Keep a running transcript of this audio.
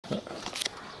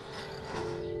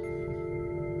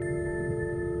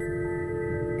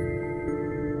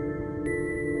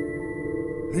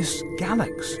This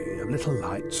galaxy of little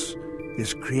lights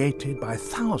is created by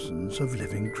thousands of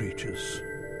living creatures.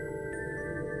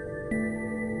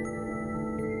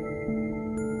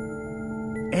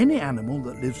 Any animal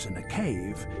that lives in a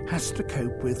cave has to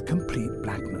cope with complete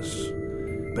blackness.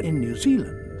 But in New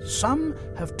Zealand, some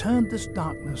have turned this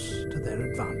darkness to their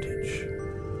advantage.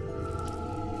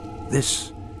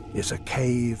 This is a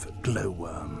cave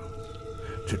glowworm.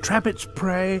 To trap its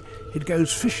prey, it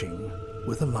goes fishing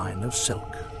with a line of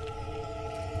silk.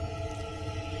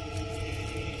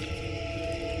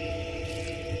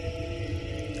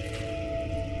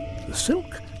 The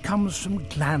silk comes from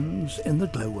glands in the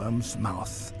glowworm's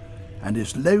mouth and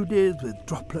is loaded with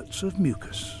droplets of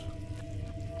mucus.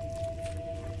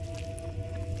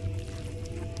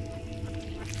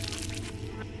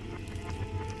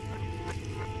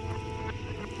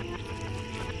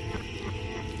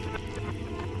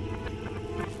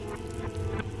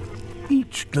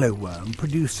 Each glowworm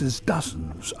produces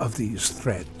dozens of these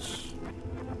threads.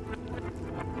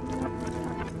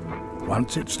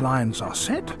 Once its lines are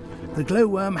set, the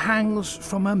glowworm hangs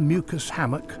from a mucus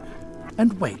hammock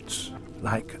and waits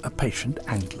like a patient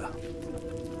angler.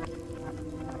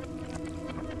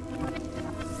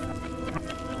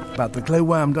 But the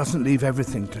glowworm doesn't leave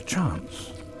everything to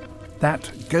chance.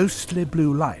 That ghostly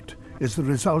blue light is the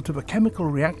result of a chemical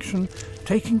reaction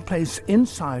taking place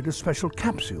inside a special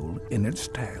capsule in its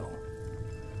tail.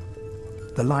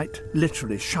 The light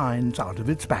literally shines out of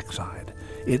its backside.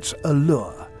 It's a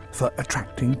lure for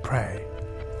attracting prey.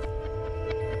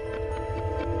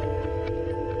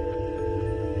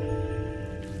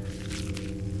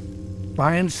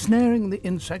 By ensnaring the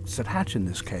insects that hatch in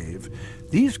this cave,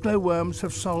 these glowworms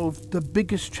have solved the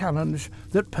biggest challenge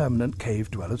that permanent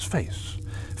cave dwellers face: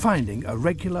 finding a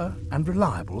regular and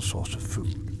reliable source of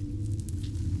food.